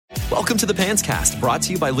Welcome to the Pants Cast, brought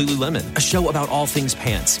to you by Lululemon, a show about all things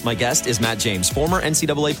pants. My guest is Matt James, former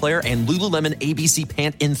NCAA player and Lululemon ABC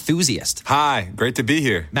pant enthusiast. Hi, great to be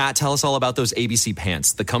here. Matt, tell us all about those ABC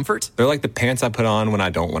pants. The comfort? They're like the pants I put on when I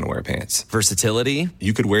don't want to wear pants. Versatility?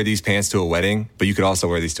 You could wear these pants to a wedding, but you could also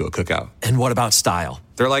wear these to a cookout. And what about style?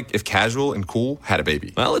 They're like if casual and cool had a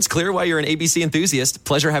baby. Well, it's clear why you're an ABC enthusiast.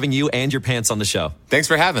 Pleasure having you and your pants on the show. Thanks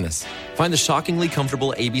for having us. Find the shockingly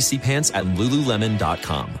comfortable ABC pants at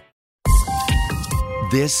Lululemon.com.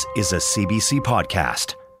 This is a CBC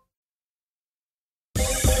podcast.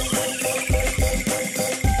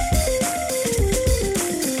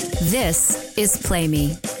 This is Play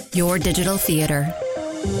Me, your digital theater.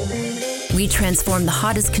 We transform the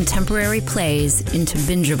hottest contemporary plays into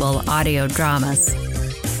bingeable audio dramas.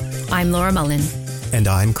 I'm Laura Mullen. And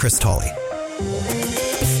I'm Chris Tolley.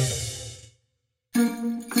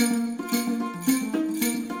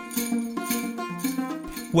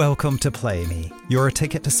 Welcome to Play Me, your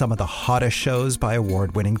ticket to some of the hottest shows by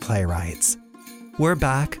award-winning playwrights. We're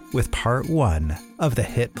back with part 1 of the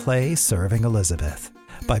hit play Serving Elizabeth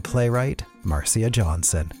by playwright Marcia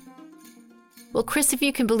Johnson. Well, Chris, if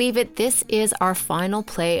you can believe it, this is our final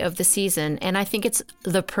play of the season, and I think it's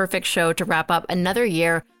the perfect show to wrap up another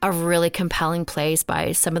year of really compelling plays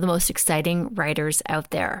by some of the most exciting writers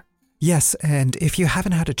out there. Yes, and if you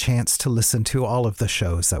haven't had a chance to listen to all of the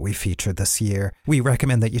shows that we featured this year, we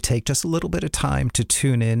recommend that you take just a little bit of time to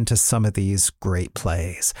tune in to some of these great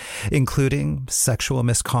plays, including Sexual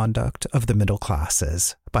Misconduct of the Middle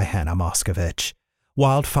Classes by Hannah Moscovich,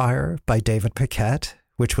 Wildfire by David Paquette,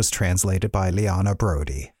 which was translated by Liana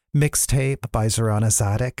Brody, Mixtape by Zorana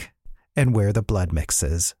Zadig, and Where the Blood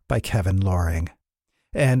Mixes by Kevin Loring.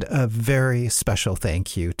 And a very special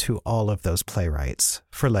thank you to all of those playwrights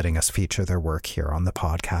for letting us feature their work here on the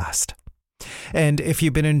podcast. And if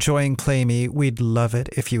you've been enjoying Play Me, we'd love it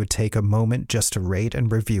if you would take a moment just to rate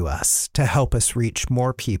and review us to help us reach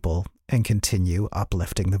more people and continue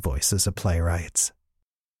uplifting the voices of playwrights.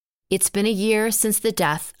 It's been a year since the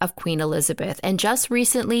death of Queen Elizabeth, and just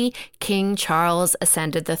recently, King Charles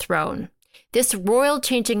ascended the throne. This royal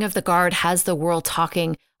changing of the guard has the world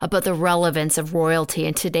talking about the relevance of royalty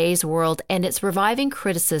in today's world and its reviving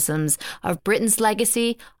criticisms of Britain's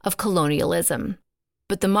legacy of colonialism.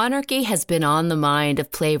 But the monarchy has been on the mind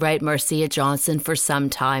of playwright Marcia Johnson for some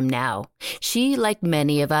time now. She, like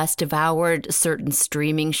many of us, devoured a certain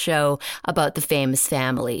streaming show about the famous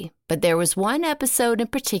family. But there was one episode in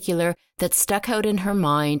particular that stuck out in her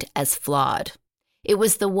mind as flawed. It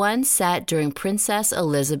was the one set during Princess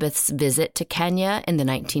Elizabeth's visit to Kenya in the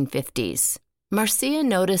 1950s. Marcia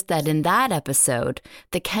noticed that in that episode,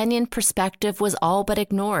 the Kenyan perspective was all but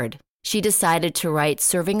ignored. She decided to write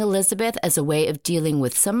Serving Elizabeth as a way of dealing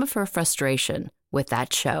with some of her frustration with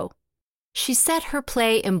that show. She set her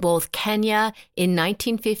play in both Kenya in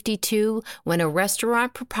 1952, when a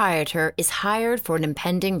restaurant proprietor is hired for an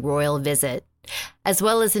impending royal visit, as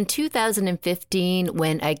well as in 2015,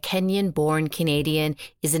 when a Kenyan-born Canadian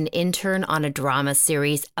is an intern on a drama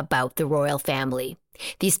series about the royal family.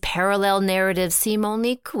 These parallel narratives seem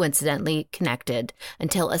only coincidentally connected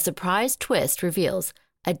until a surprise twist reveals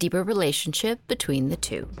a deeper relationship between the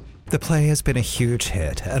two. The play has been a huge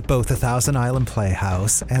hit at both the Thousand Island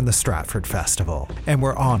Playhouse and the Stratford Festival, and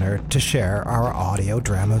we're honored to share our audio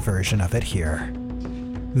drama version of it here.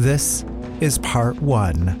 This is part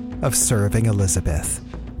 1 of Serving Elizabeth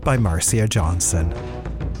by Marcia Johnson.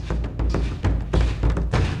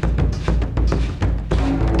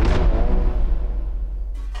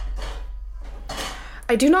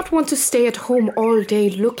 I do not want to stay at home all day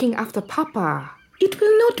looking after Papa. It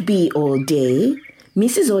will not be all day.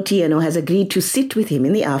 Mrs. Otieno has agreed to sit with him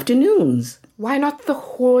in the afternoons. Why not the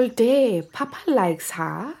whole day? Papa likes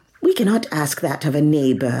her. We cannot ask that of a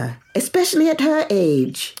neighbor, especially at her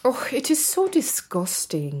age. Oh, it is so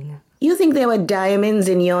disgusting. You think there were diamonds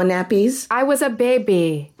in your nappies? I was a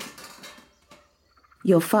baby.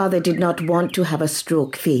 Your father did not want to have a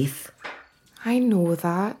stroke, Faith. I know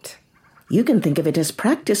that. You can think of it as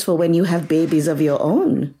practice for when you have babies of your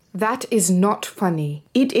own. That is not funny.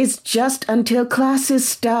 It is just until classes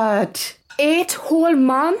start. 8 whole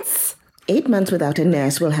months? 8 months without a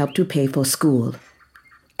nurse will help to pay for school.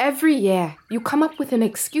 Every year, you come up with an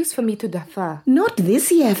excuse for me to defer. Not this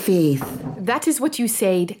year, Faith. That is what you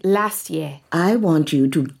said last year. I want you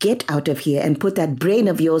to get out of here and put that brain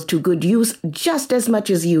of yours to good use just as much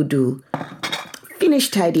as you do. Finish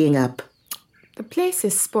tidying up. The place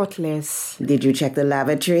is spotless. Did you check the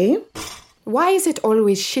lavatory? Why is it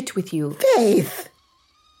always shit with you? Faith!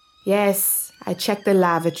 Yes, I checked the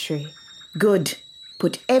lavatory. Good.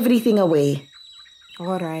 Put everything away.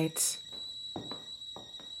 All right.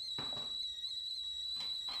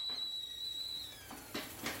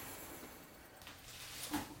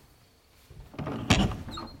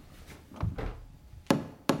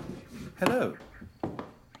 Hello.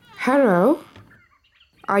 Hello?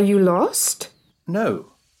 Are you lost?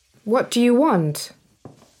 No, What do you want?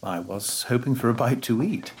 I was hoping for a bite to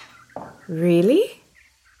eat. Really?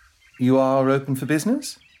 You are open for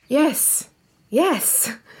business? Yes.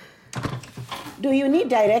 Yes. Do you need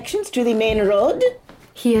directions to the main road?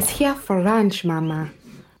 He is here for lunch, Mama.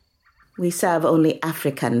 We serve only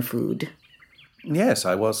African food. Yes,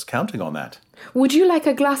 I was counting on that. Would you like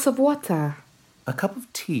a glass of water? A cup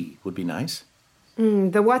of tea would be nice.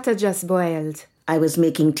 The water just boiled. I was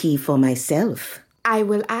making tea for myself. I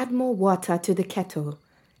will add more water to the kettle.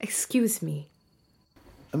 Excuse me.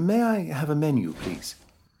 May I have a menu, please?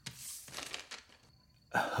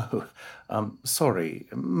 Oh, sorry.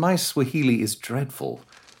 My Swahili is dreadful.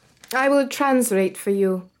 I will translate for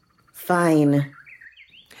you. Fine.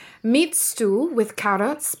 Meat stew with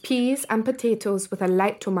carrots, peas, and potatoes with a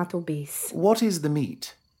light tomato base. What is the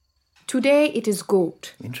meat? Today it is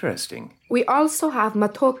goat. Interesting. We also have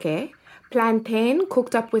matoke, plantain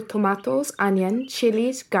cooked up with tomatoes, onion,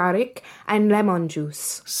 chilies, garlic, and lemon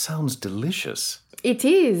juice. Sounds delicious. It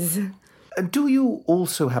is. Do you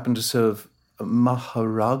also happen to serve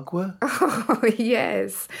maharagwe? Oh,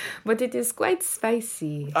 yes, but it is quite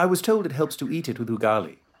spicy. I was told it helps to eat it with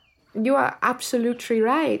ugali. You are absolutely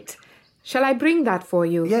right. Shall I bring that for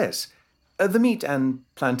you? Yes, the meat and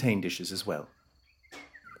plantain dishes as well.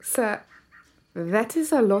 Sir, that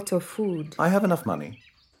is a lot of food. I have enough money.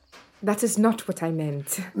 That is not what I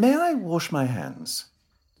meant. May I wash my hands?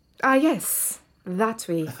 Ah, yes, that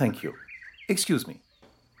way. Thank you. Excuse me.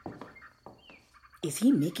 Is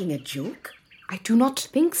he making a joke? I do not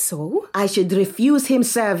think so. I should refuse him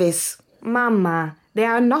service. Mama, they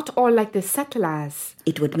are not all like the settlers.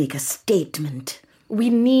 It would make a statement. We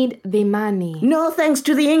need the money. No thanks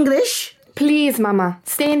to the English. Please, Mama,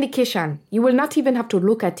 stay in the kitchen. You will not even have to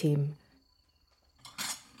look at him.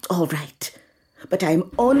 All right. But I'm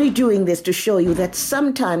only doing this to show you that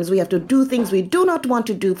sometimes we have to do things we do not want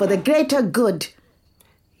to do for the greater good.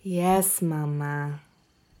 Yes, Mama.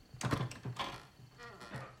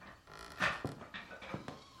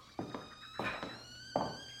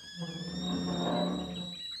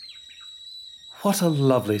 What a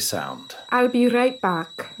lovely sound. I'll be right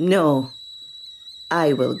back. No,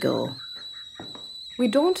 I will go. We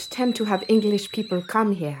don't tend to have English people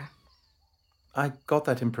come here. I got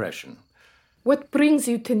that impression. What brings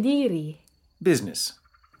you to Niri? Business.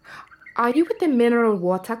 Are you with the mineral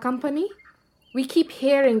water company? We keep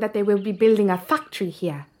hearing that they will be building a factory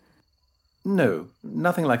here. No,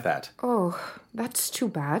 nothing like that. Oh, that's too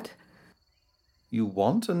bad. You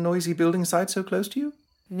want a noisy building site so close to you?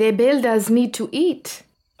 The builders need to eat.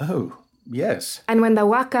 Oh, yes. And when the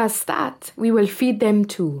workers start, we will feed them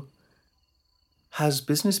too. Has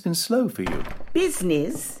business been slow for you?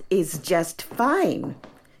 Business is just fine.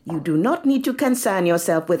 You do not need to concern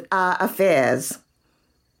yourself with our affairs.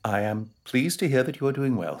 I am pleased to hear that you are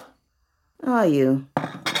doing well. Are you?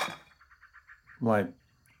 Why,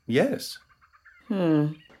 yes.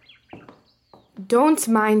 Don't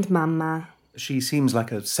mind Mama, She seems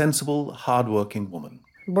like a sensible, hard-working woman.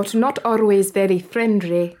 but not always very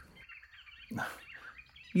friendly.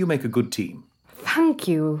 You make a good team. Thank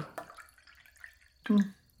you.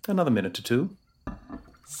 Another minute or two.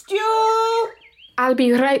 Stew! I'll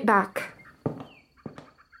be right back.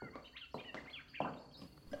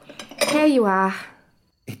 Here you are.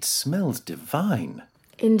 It smells divine.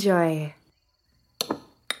 Enjoy.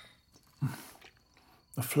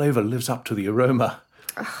 The flavour lives up to the aroma.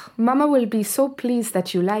 Mama will be so pleased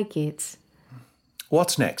that you like it.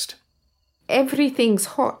 What's next? Everything's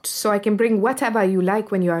hot, so I can bring whatever you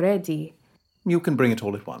like when you are ready. You can bring it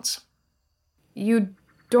all at once. You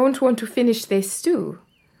don't want to finish this stew?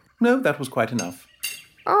 No, that was quite enough.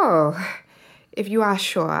 Oh, if you are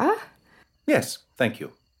sure. Yes, thank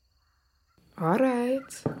you. All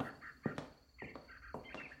right.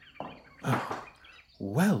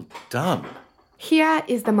 Well done. Here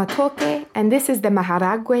is the matoke, and this is the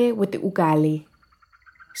maharagwe with the ugali.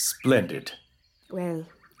 Splendid. Well,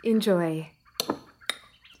 enjoy.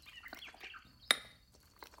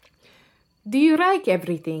 Do you like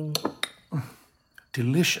everything?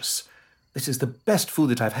 Delicious. This is the best food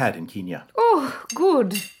that I've had in Kenya. Oh,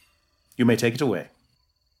 good. You may take it away.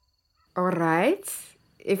 All right.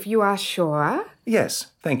 If you are sure, Yes,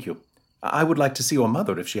 thank you. I would like to see your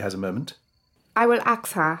mother if she has a moment. I will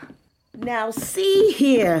ask her. Now see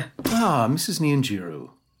here. Ah, Mrs. Nyanjiru.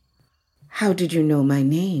 How did you know my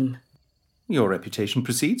name? Your reputation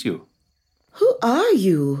precedes you. Who are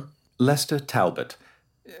you? Lester Talbot.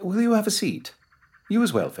 Will you have a seat? You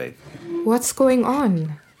as well, Faith. What's going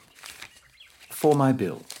on? For my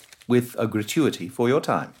bill, with a gratuity for your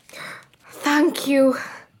time. Thank you.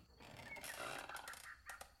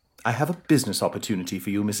 I have a business opportunity for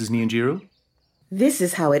you, Mrs. Nianjiru. This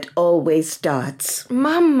is how it always starts.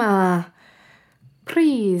 Mama,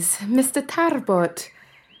 please, Mr. Tarbot,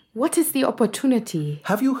 what is the opportunity?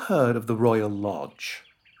 Have you heard of the Royal Lodge?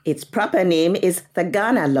 Its proper name is the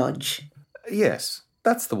Ghana Lodge. Yes,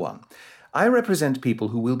 that's the one. I represent people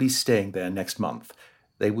who will be staying there next month.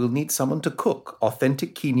 They will need someone to cook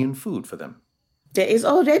authentic Kenyan food for them. There is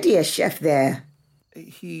already a chef there.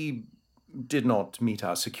 He did not meet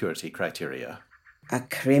our security criteria. A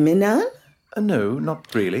criminal? No,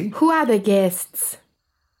 not really. Who are the guests?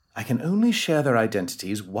 I can only share their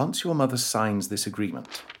identities once your mother signs this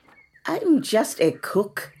agreement. I'm just a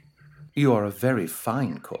cook. You are a very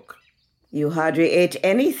fine cook. You hardly ate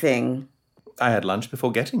anything. I had lunch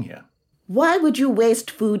before getting here. Why would you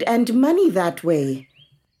waste food and money that way?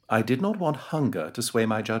 I did not want hunger to sway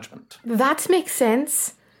my judgment. That makes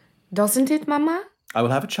sense. Doesn't it, Mama? I will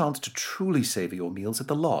have a chance to truly savor your meals at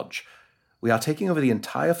the lodge. We are taking over the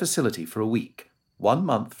entire facility for a week, 1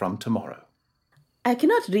 month from tomorrow. I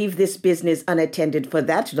cannot leave this business unattended for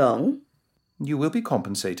that long. You will be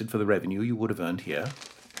compensated for the revenue you would have earned here.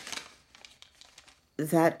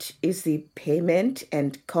 That is the payment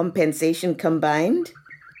and compensation combined?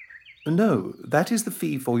 No, that is the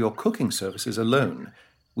fee for your cooking services alone.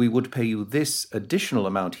 We would pay you this additional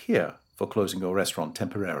amount here for closing your restaurant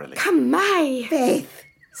temporarily. Kamai! Faith!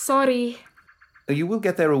 Sorry. You will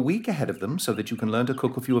get there a week ahead of them so that you can learn to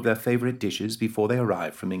cook a few of their favorite dishes before they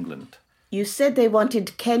arrive from England. You said they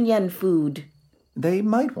wanted Kenyan food. They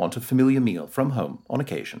might want a familiar meal from home on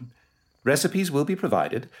occasion. Recipes will be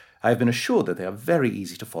provided. I have been assured that they are very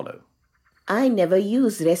easy to follow. I never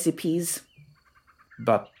use recipes.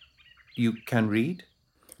 But you can read?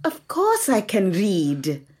 Of course I can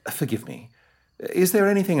read. Forgive me. Is there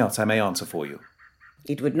anything else I may answer for you?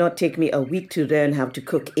 It would not take me a week to learn how to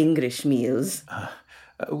cook English meals.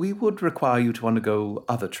 We would require you to undergo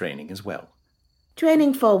other training as well.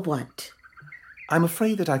 Training for what? I'm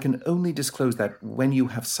afraid that I can only disclose that when you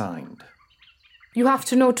have signed. You have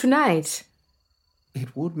to know tonight.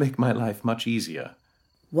 It would make my life much easier.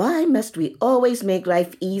 Why must we always make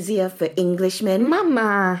life easier for Englishmen?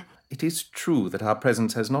 Mama! It is true that our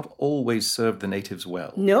presence has not always served the natives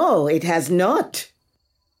well. No, it has not.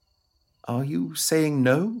 Are you saying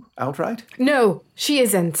no outright? No, she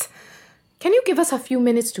isn't. Can you give us a few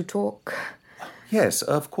minutes to talk? Yes,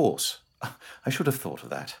 of course. I should have thought of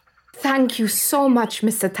that. Thank you so much,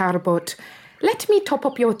 Mr. Tarbot. Let me top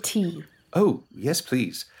up your tea. Oh, yes,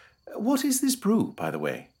 please. What is this brew, by the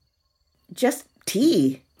way? Just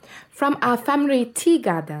tea. From our family tea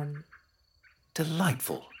garden.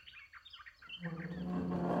 Delightful.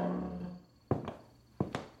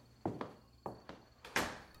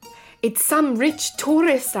 It's some rich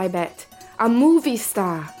tourist, I bet. A movie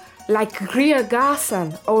star, like Greer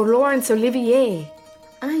Garson or Laurence Olivier.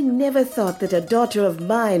 I never thought that a daughter of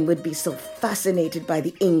mine would be so fascinated by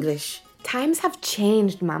the English. Times have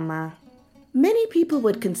changed, Mama. Many people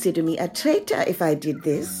would consider me a traitor if I did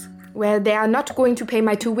this. Well, they are not going to pay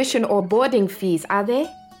my tuition or boarding fees, are they?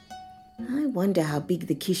 I wonder how big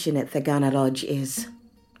the kitchen at the Ghana Lodge is.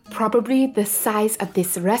 Probably the size of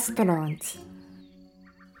this restaurant.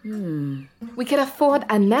 We can afford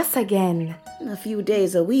a mess again. A few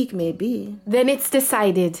days a week, maybe. Then it's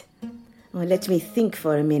decided. Well, let me think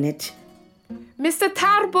for a minute. Mr.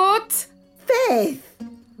 Tarbot! Faith!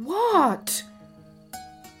 What?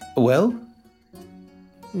 Well?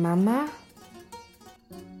 Mama?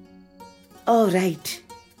 All right.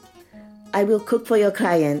 I will cook for your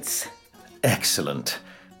clients. Excellent.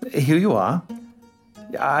 Here you are.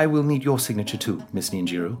 I will need your signature too, Miss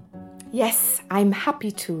Nianjiru. Yes, I'm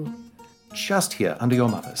happy to. Just here, under your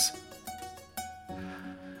mother's.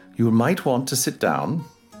 You might want to sit down.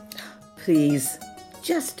 Please,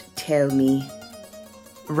 just tell me.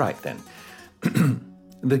 Right then.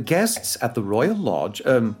 The guests at the Royal Lodge,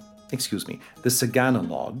 the Sagana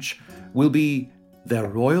Lodge, will be Their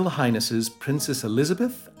Royal Highnesses Princess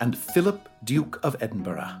Elizabeth and Philip, Duke of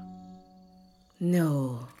Edinburgh.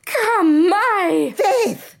 No. Kamai!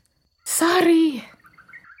 Faith! Sorry.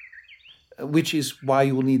 Which is why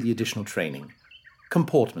you will need the additional training.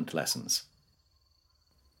 Comportment lessons.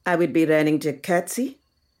 I would be learning to curtsy?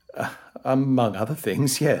 Among other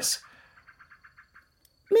things, yes.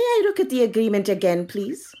 May I look at the agreement again,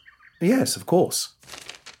 please? Yes, of course.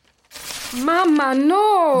 Mama,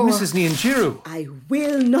 no! Mrs. Nianjiru! I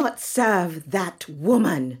will not serve that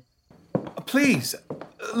woman. Please,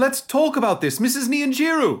 let's talk about this, Mrs.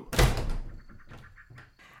 Nianjiru!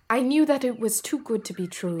 I knew that it was too good to be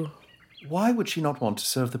true. Why would she not want to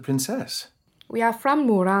serve the princess? We are from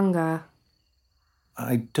Muranga.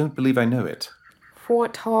 I don't believe I know it.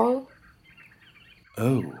 Fort Hall?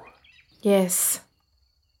 Oh, Yes.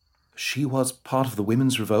 she was part of the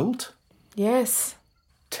women's revolt? Yes.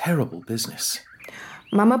 Terrible business.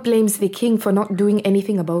 Mama blames the king for not doing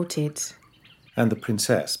anything about it. And the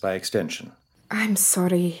princess, by extension. I'm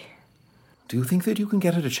sorry. Do you think that you can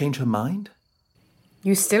get her to change her mind?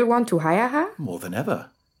 You still want to hire her? More than ever.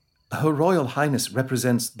 Her Royal Highness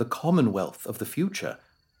represents the Commonwealth of the future,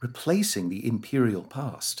 replacing the imperial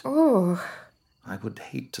past. Oh, I would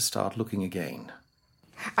hate to start looking again.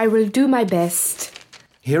 I will do my best.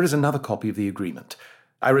 Here is another copy of the agreement.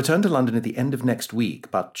 I return to London at the end of next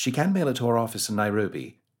week, but she can mail it to our office in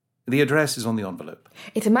Nairobi. The address is on the envelope.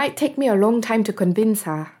 It might take me a long time to convince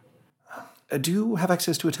her. Do you have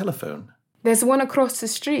access to a telephone? There's one across the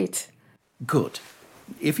street. Good.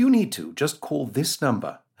 If you need to, just call this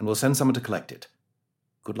number and we'll send someone to collect it.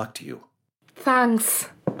 Good luck to you. Thanks.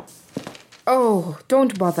 Oh,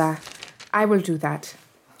 don't bother. I will do that.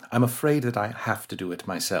 I'm afraid that I have to do it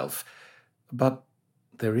myself. But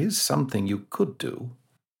there is something you could do.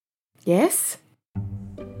 Yes?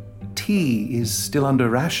 Tea is still under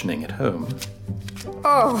rationing at home.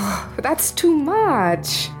 Oh, that's too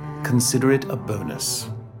much. Consider it a bonus.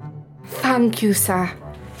 Thank you, sir.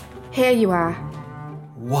 Here you are.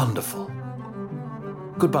 Wonderful.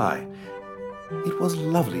 Goodbye. It was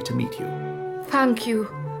lovely to meet you. Thank you.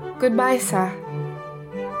 Goodbye, sir.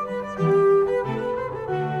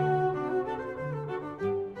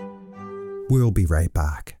 We'll be right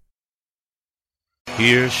back.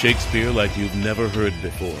 Hear Shakespeare like you've never heard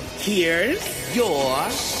before. Here's your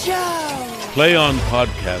show. Play On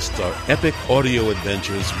podcasts are epic audio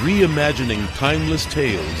adventures reimagining timeless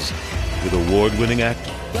tales with award-winning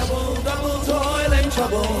actors. Double, double toil and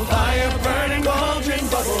trouble, fire burning, cauldron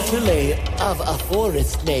bubble. Fillet of a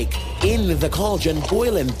forest snake, in the cauldron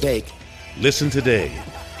boil and bake. Listen today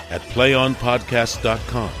at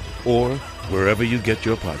playonpodcast.com or wherever you get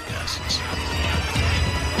your podcasts.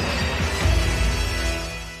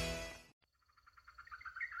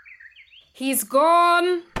 He's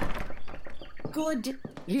gone. Good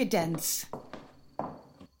riddance.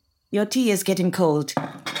 Your tea is getting cold.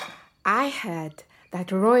 I heard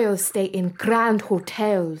that royals stay in grand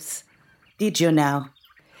hotels. Did you now?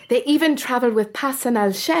 They even travel with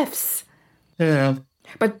personal chefs.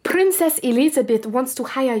 But Princess Elizabeth wants to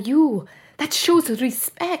hire you. That shows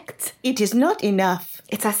respect. It is not enough.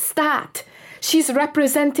 It's a start. She's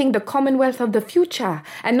representing the Commonwealth of the future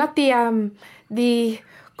and not the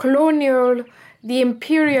colonial, the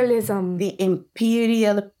imperialism. The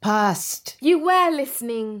imperial past. You were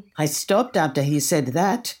listening. I stopped after he said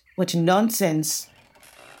that. What nonsense.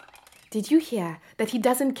 Did you hear that he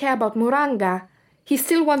doesn't care about Muranga? He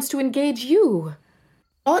still wants to engage you.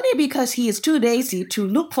 Only because he is too lazy to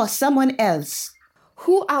look for someone else.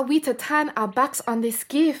 Who are we to turn our backs on this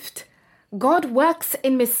gift? God works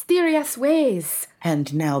in mysterious ways.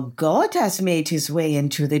 And now God has made his way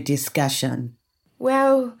into the discussion.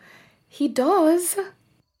 Well, he does.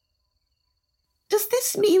 Does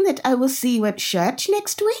this mean that I will see you at church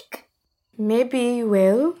next week? Maybe you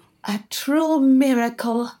will. A true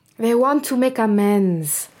miracle. They want to make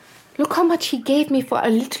amends. Look how much he gave me for a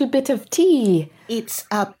little bit of tea. It's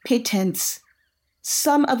a pittance.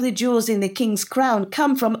 Some of the jewels in the king's crown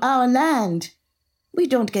come from our land. We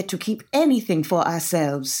don't get to keep anything for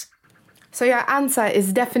ourselves. So your answer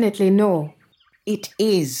is definitely no. It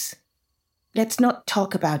is. Let's not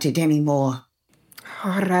talk about it anymore.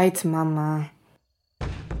 All right, Mama.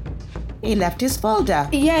 He left his folder.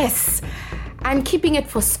 Yes, I'm keeping it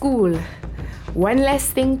for school. One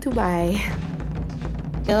less thing to buy.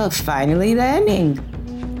 You're finally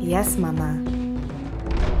learning. Yes, Mama.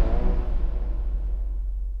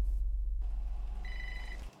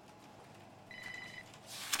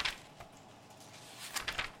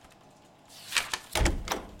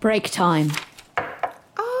 Break time.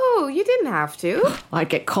 Oh, you didn't have to. I'd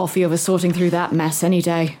get coffee over sorting through that mess any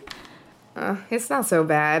day. It's not so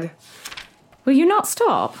bad. Will you not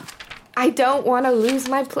stop? I don't want to lose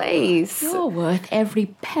my place. You're worth every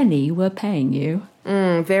penny we're paying you.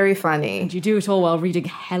 Very funny. And you do it all while reading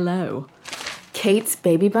Hello. Kate's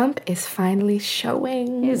baby bump is finally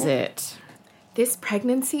showing. Is it? This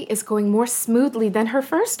pregnancy is going more smoothly than her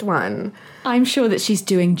first one. I'm sure that she's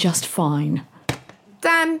doing just fine.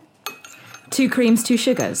 Done. 2 creams, 2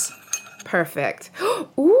 sugars. Perfect.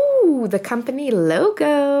 Ooh, the company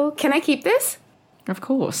logo. Can I keep this? Of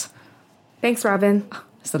course. Thanks, Robin.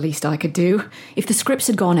 It's the least I could do. If the scripts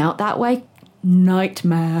had gone out that way,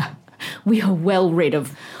 nightmare. We are well rid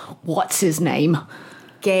of what's his name?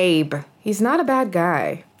 Gabe. He's not a bad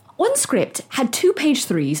guy. One script had 2 page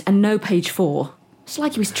 3s and no page 4. It's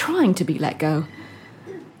like he was trying to be let go.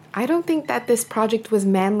 I don't think that this project was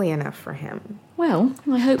manly enough for him. Well,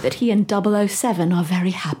 I hope that he and 007 are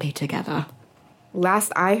very happy together.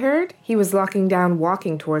 Last I heard, he was locking down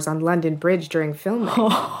walking tours on London Bridge during filming.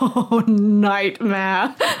 Oh,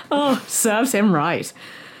 nightmare. Oh, serves him right.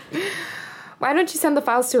 Why don't you send the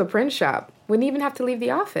files to a print shop? Wouldn't even have to leave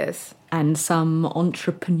the office. And some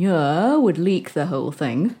entrepreneur would leak the whole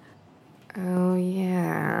thing. Oh,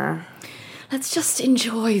 yeah. Let's just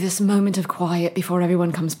enjoy this moment of quiet before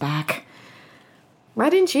everyone comes back. Why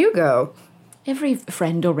didn't you go? Every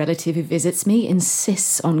friend or relative who visits me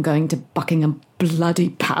insists on going to Buckingham bloody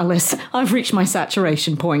Palace. I've reached my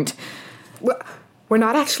saturation point. We're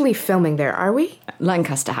not actually filming there, are we?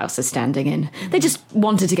 Lancaster House is standing in. They just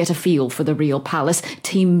wanted to get a feel for the real palace.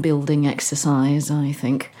 Team-building exercise, I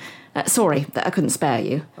think. Sorry that I couldn't spare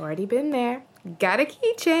you. Already been there. Got a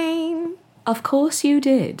keychain. Of course you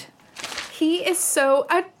did. He is so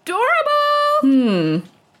adorable!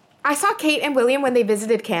 I saw Kate and William when they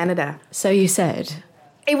visited Canada. So you said?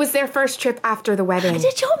 It was their first trip after the wedding.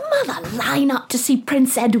 Did your mother line up to see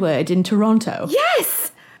Prince Edward in Toronto?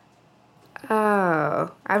 Yes!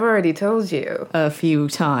 Oh, I've already told you. A few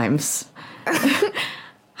times.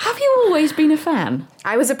 Have you always been a fan?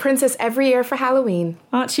 I was a princess every year for Halloween.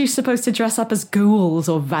 Aren't you supposed to dress up as ghouls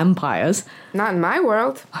or vampires? Not in my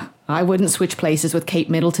world. I wouldn't switch places with Kate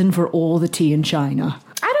Middleton for all the tea in China.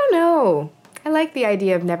 I don't know. I like the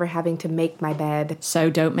idea of never having to make my bed. So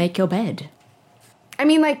don't make your bed. I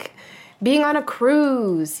mean, like, being on a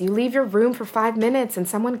cruise. You leave your room for 5 minutes and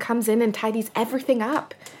someone comes in and tidies everything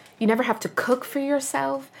up. You never have to cook for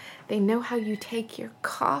yourself. They know how you take your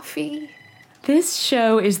coffee. This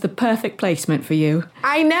show is the perfect placement for you.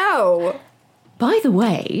 I know! By the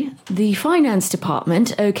way, the finance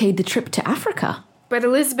department okayed the trip to Africa. But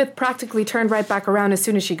Elizabeth practically turned right back around as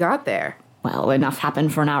soon as she got there. Well, enough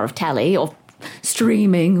happened for an hour of telly, or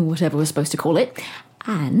streaming, or whatever we're supposed to call it.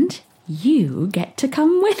 And you get to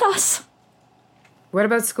come with us. What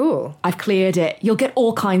about school? I've cleared it. You'll get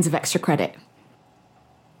all kinds of extra credit.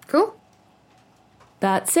 Cool.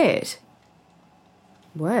 That's it.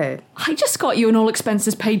 What? I just got you an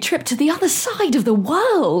all-expenses-paid trip to the other side of the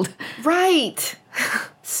world. Right.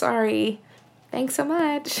 Sorry. Thanks so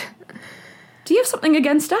much. Do you have something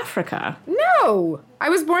against Africa? No. I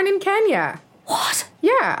was born in Kenya. What?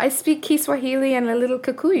 Yeah, I speak Kiswahili and a little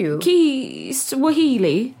Kikuyu.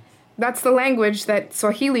 Kiswahili? That's the language that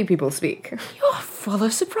Swahili people speak. You're full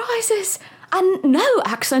of surprises. And no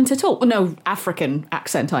accent at all. No, African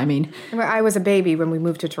accent, I mean. Well, I was a baby when we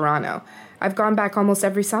moved to Toronto. I've gone back almost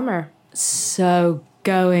every summer. So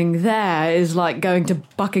going there is like going to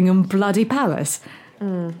Buckingham bloody Palace?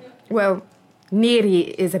 Well,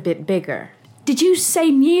 Nyeri is a bit bigger. Did you say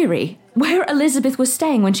Nyeri? Where Elizabeth was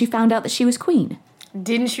staying when she found out that she was queen?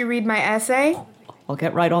 Didn't you read my essay? I'll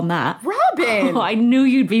get right on that. Robin! Oh, I knew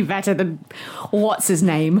you'd be better than... What's his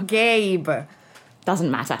name? Gabe. Doesn't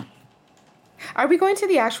matter. Are we going to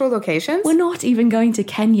the actual locations? We're not even going to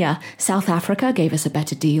Kenya. South Africa gave us a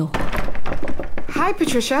better deal. Hi,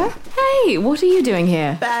 Patricia. Hey, what are you doing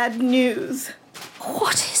here? Bad news.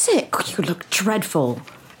 What is it? You look dreadful.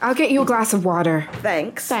 I'll get you a glass of water.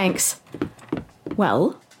 Thanks. Thanks.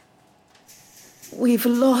 Well? We've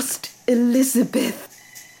lost Elizabeth.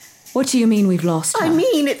 What do you mean we've lost her? I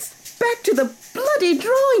mean, it's back to the bloody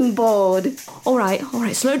drawing board. All right,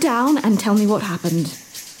 slow down and tell me what happened.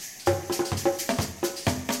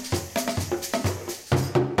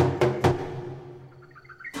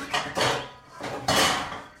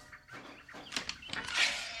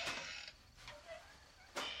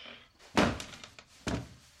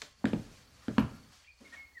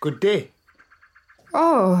 Good day.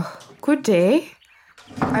 Oh, good day.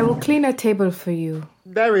 I will clean a table for you.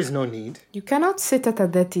 There is no need. You cannot sit at a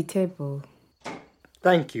dirty table.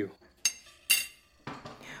 Thank you.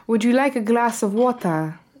 Would you like a glass of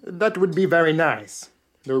water? That would be very nice.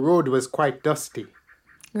 The road was quite dusty.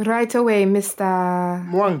 Right away, Mr.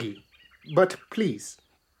 Mwangi. But please,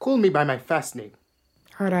 call me by my first name.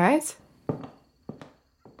 All right.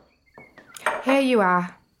 Here you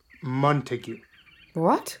are. Montague.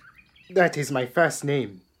 What? That is my first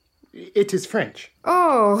name. It is French.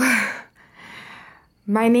 Oh,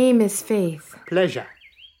 my name is Faith. Pleasure.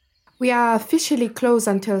 We are officially closed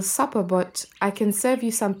until supper, but I can serve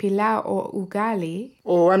you some pilau or ugali.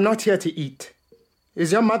 Oh, I'm not here to eat.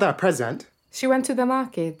 Is your mother present? She went to the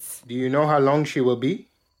markets. Do you know how long she will be?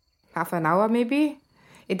 Half an hour, maybe?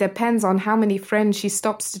 It depends on how many friends she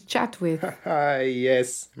stops to chat with.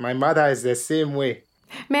 Yes, my mother is the same way.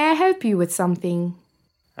 May I help you with something?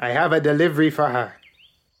 I have a delivery for her.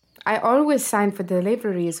 I always sign for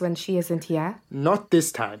deliveries when she isn't here. Not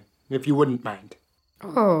this time, if you wouldn't mind.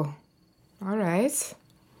 Oh, all right.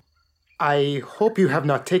 I hope you have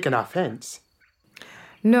not taken offense.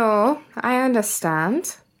 No, I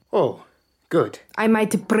understand. Oh, good. I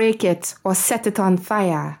might break it or set it on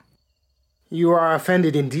fire. You are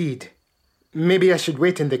offended indeed. Maybe I should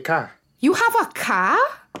wait in the car. You have a car?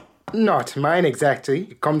 Not mine exactly.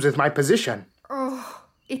 It comes with my position. Oh,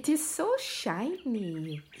 it is so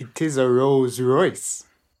shiny. It is a Rolls Royce.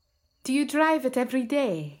 Do you drive it every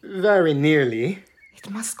day? Very nearly. It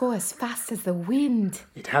must go as fast as the wind.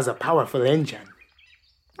 It has a powerful engine.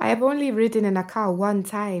 I have only ridden in a car one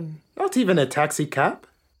time. Not even a taxi cab?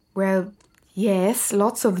 Well, yes,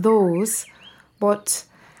 lots of those. But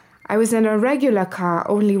I was in a regular car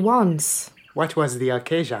only once. What was the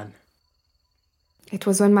occasion? It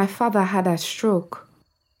was when my father had a stroke.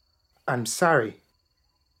 I'm sorry.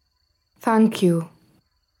 Thank you.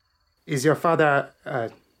 Is your father,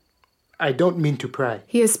 I don't mean to pry.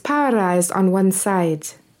 He is paralyzed on one side.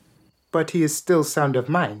 But he is still sound of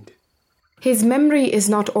mind. His memory is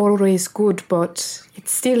not always good, but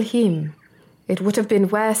it's still him. It would have been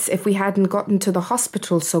worse if we hadn't gotten to the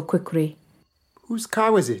hospital so quickly. Whose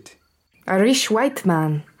car was it? A rich white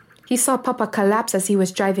man. He saw Papa collapse as he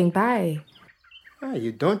was driving by.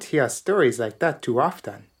 You don't hear stories like that too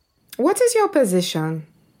often. What is your position?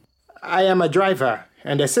 I am a driver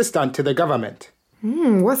and assistant to the government.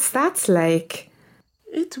 What's that like?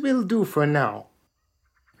 It will do for now.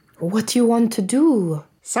 What do you want to do?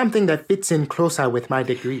 Something that fits in closer with my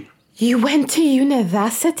degree. You went to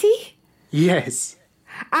university? Yes.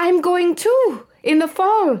 I'm going too, in the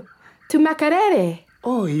fall, to Makerere.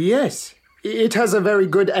 Oh, yes. It has a very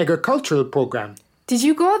good agricultural program. Did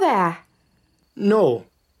you go there? No.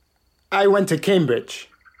 I went to Cambridge.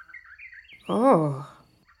 Oh.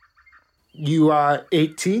 You are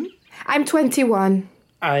 18? I'm 21.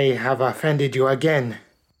 I have offended you again.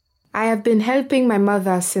 I have been helping my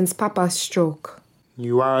mother since Papa's stroke.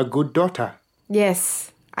 You are a good daughter.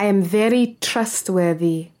 Yes, I am very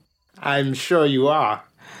trustworthy. I'm sure you are.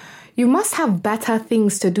 You must have better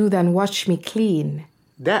things to do than watch me clean.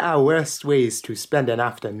 There are worse ways to spend an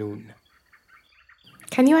afternoon.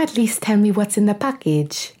 Can you at least tell me what's in the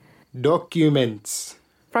package? Documents.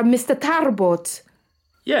 From Mr. Tarbot?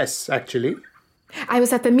 Yes, actually. I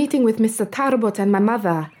was at the meeting with Mr. Tarbot and my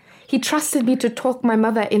mother. He trusted me to talk my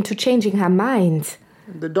mother into changing her mind.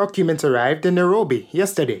 The documents arrived in Nairobi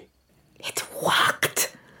yesterday. It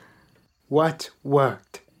worked. What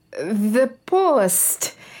worked? The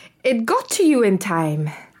post. It got to you in time.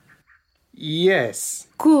 Yes.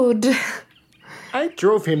 Good. I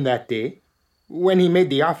drove him that day when he made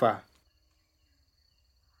the offer.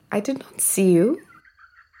 I did not see you.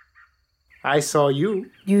 I saw you.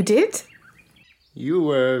 You did? You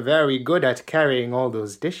were very good at carrying all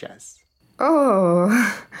those dishes.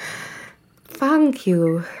 Oh, thank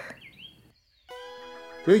you.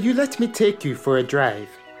 Will you let me take you for a drive?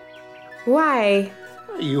 Why?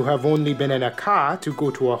 You have only been in a car to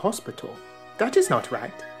go to a hospital. That is not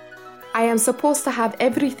right. I am supposed to have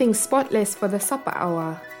everything spotless for the supper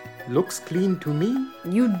hour. Looks clean to me.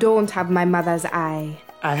 You don't have my mother's eye.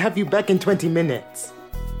 I'll have you back in 20 minutes.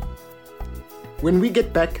 When we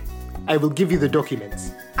get back, I will give you the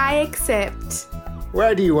documents. I accept.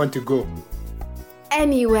 Where do you want to go?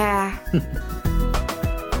 Anywhere.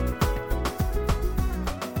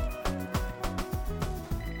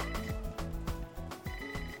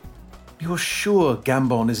 You're sure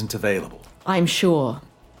Gambon isn't available? I'm sure.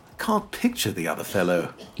 Can't picture the other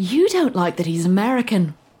fellow. You don't like that he's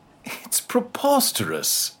American. It's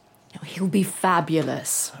preposterous. He'll be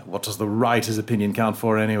fabulous. What does the writer's opinion count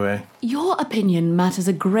for anyway? Your opinion matters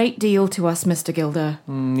a great deal to us, Mr. Gilder.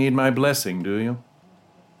 Need my blessing, do you?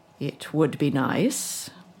 It would be nice.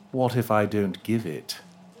 What if I don't give it?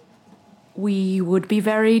 We would be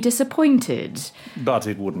very disappointed. But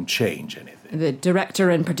it wouldn't change anything. The director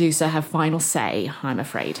and producer have final say, I'm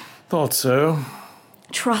afraid. Thought so.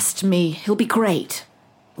 Trust me, he'll be great.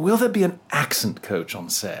 Will there be an accent coach on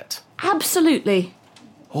set? Absolutely.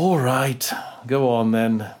 All right. Go on,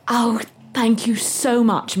 then. Oh, thank you so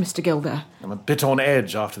much, Mr. Gilder. I'm a bit on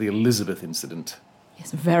edge after the Elizabeth incident.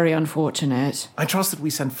 It's very unfortunate. I trust that we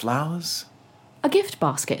send flowers? A gift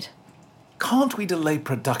basket. Can't we delay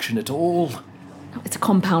production at all? It's a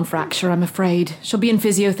compound fracture, I'm afraid. She'll be in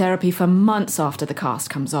physiotherapy for months after the cast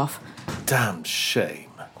comes off. Damn shame.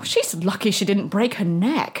 She's lucky she didn't break her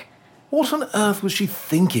neck. What on earth was she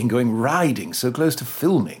thinking going riding so close to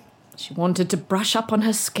filming? She wanted to brush up on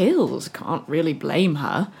her skills. Can't really blame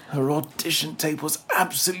her. Her audition tape was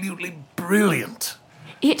absolutely brilliant.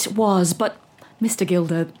 It was, but Mr.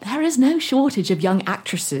 Gilder, there is no shortage of young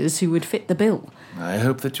actresses who would fit the bill. I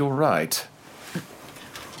hope that you're right.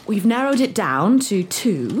 We've narrowed it down to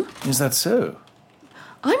 2. Is that so?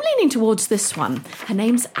 I'm leaning towards this one. Her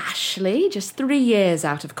name's Ashley, just 3 years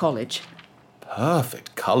out of college.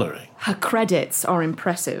 Perfect colouring. Her credits are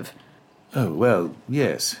impressive. Oh, well,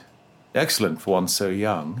 yes. Excellent for one so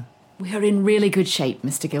young. We are in really good shape,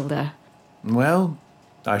 Mr. Gilder. Well,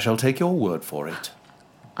 I shall take your word for it.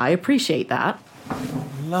 I appreciate that.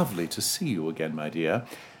 Lovely to see you again, my dear.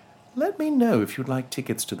 Let me know if you'd like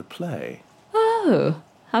tickets to the play. Oh,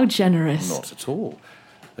 how generous. Not at all.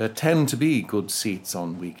 There tend to be good seats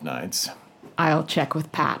on weeknights. I'll check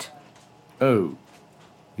with Pat. Oh,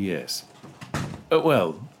 yes.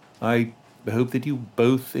 Well, I hope that you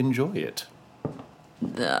both enjoy it.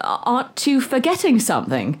 Aren't you forgetting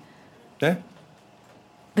something? Eh?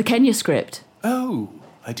 The Kenya script. Oh,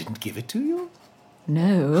 I didn't give it to you?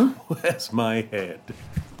 No. Where's my head?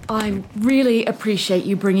 I really appreciate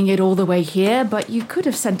you bringing it all the way here, but you could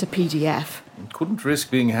have sent a PDF. Couldn't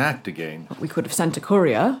risk being hacked again. We could have sent a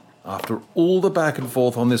courier. After all the back and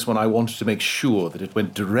forth on this one, I wanted to make sure that it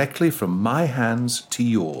went directly from my hands to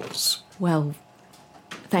yours. Well,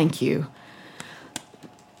 thank you.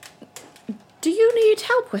 Do you need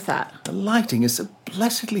help with that? The lighting is so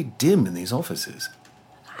blessedly dim in these offices.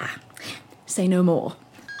 Say no more.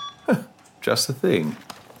 Just the thing.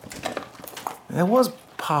 There was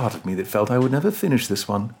part of me that felt I would never finish this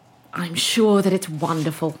one. I'm sure that it's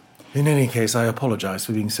wonderful. In any case, I apologise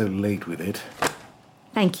for being so late with it.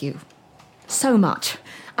 Thank you. So much.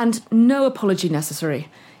 And no apology necessary.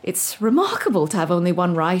 It's remarkable to have only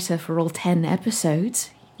one writer for all 10 episodes.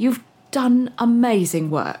 You've done amazing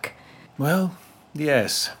work. Well,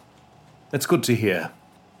 yes. It's good to hear.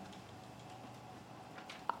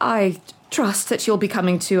 I trust that you'll be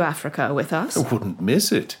coming to Africa with us. I wouldn't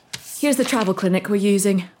miss it. Here's the travel clinic we're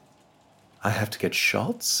using. I have to get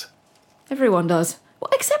shots? Everyone does. Well,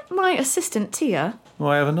 except my assistant, Tia.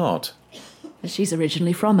 Why ever not? She's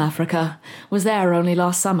originally from Africa. Was there only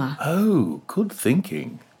last summer. Oh, good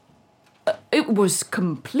thinking. It was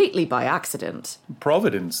completely by accident.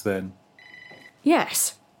 Providence, then.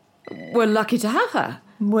 Yes. We're lucky to have her.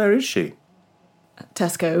 Where is she?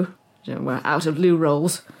 Tesco. We're out of loo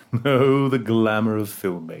rolls. Oh, the glamour of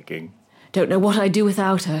filmmaking. Don't know what I'd do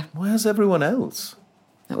without her. Where's everyone else?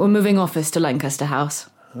 We're moving office to Lancaster House.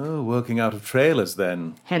 Oh, working out of trailers,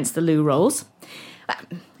 then. Hence the loo rolls.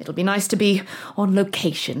 It'll be nice to be on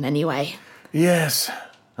location, anyway. Yes.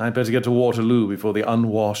 I'd better get to Waterloo before the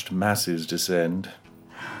unwashed masses descend.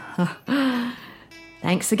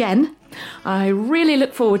 Thanks again. I really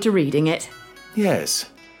look forward to reading it. Yes.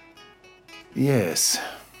 Yes.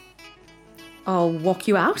 I'll walk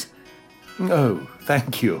you out? Oh,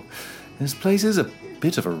 thank you. This place is a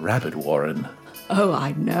bit of a rabbit warren. Oh,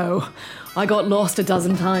 I know. I got lost a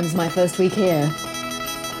dozen times my first week here.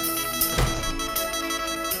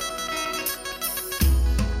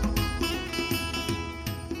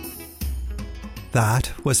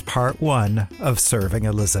 That was part 1 of Serving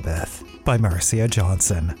Elizabeth by Marcia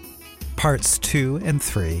Johnson. Parts 2 and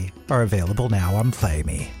 3 are available now on Play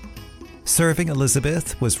Me. Serving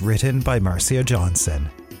Elizabeth was written by Marcia Johnson.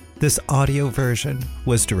 This audio version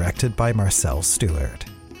was directed by Marcel Stewart.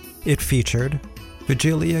 It featured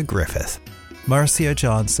Vigilia Griffith, Marcia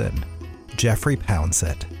Johnson, Jeffrey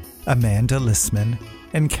Pouncett, Amanda Lissman,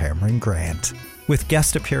 and Cameron Grant, with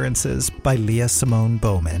guest appearances by Leah Simone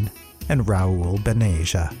Bowman and Raoul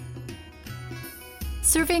Benaja.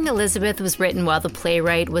 Serving Elizabeth was written while the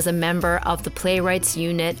playwright was a member of the playwrights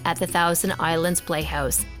unit at the Thousand Islands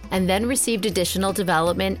Playhouse, and then received additional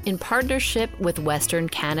development in partnership with Western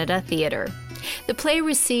Canada Theatre. The play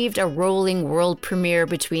received a rolling world premiere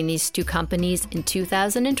between these two companies in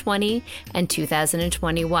 2020 and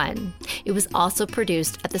 2021. It was also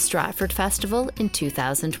produced at the Stratford Festival in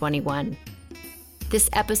 2021. This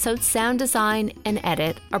episode's sound design and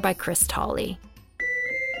edit are by Chris Tolley.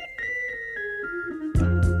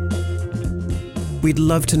 We'd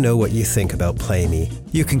love to know what you think about Play Me.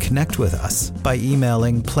 You can connect with us by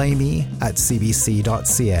emailing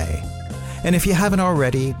playme@cbc.ca. And if you haven't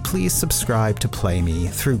already, please subscribe to Play Me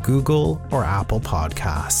through Google or Apple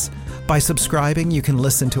Podcasts. By subscribing, you can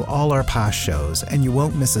listen to all our past shows and you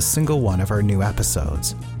won't miss a single one of our new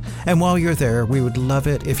episodes. And while you're there, we would love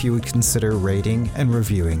it if you would consider rating and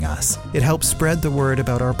reviewing us. It helps spread the word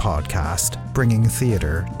about our podcast, bringing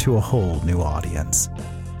theatre to a whole new audience.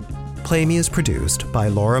 Play Me is produced by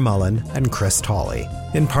Laura Mullen and Chris Tolley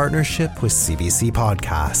in partnership with CBC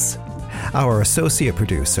Podcasts. Our associate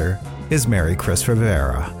producer is Mary Chris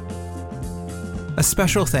Rivera. A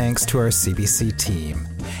special thanks to our CBC team.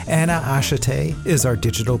 Anna Ashate is our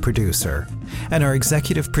digital producer, and our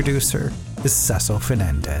executive producer is Cecil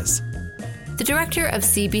Fernandez. The director of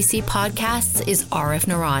CBC Podcasts is Arif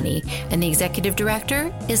Noorani, and the executive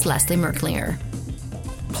director is Leslie Merklinger.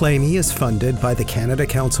 Play Me is funded by the Canada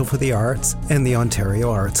Council for the Arts and the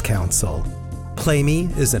Ontario Arts Council. Play Me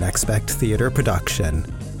is an Expect Theatre production.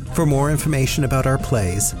 For more information about our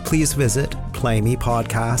plays, please visit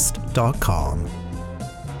playmepodcast.com.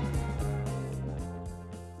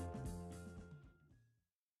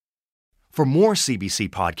 For more CBC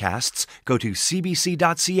podcasts, go to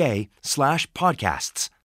cbc.ca/podcasts.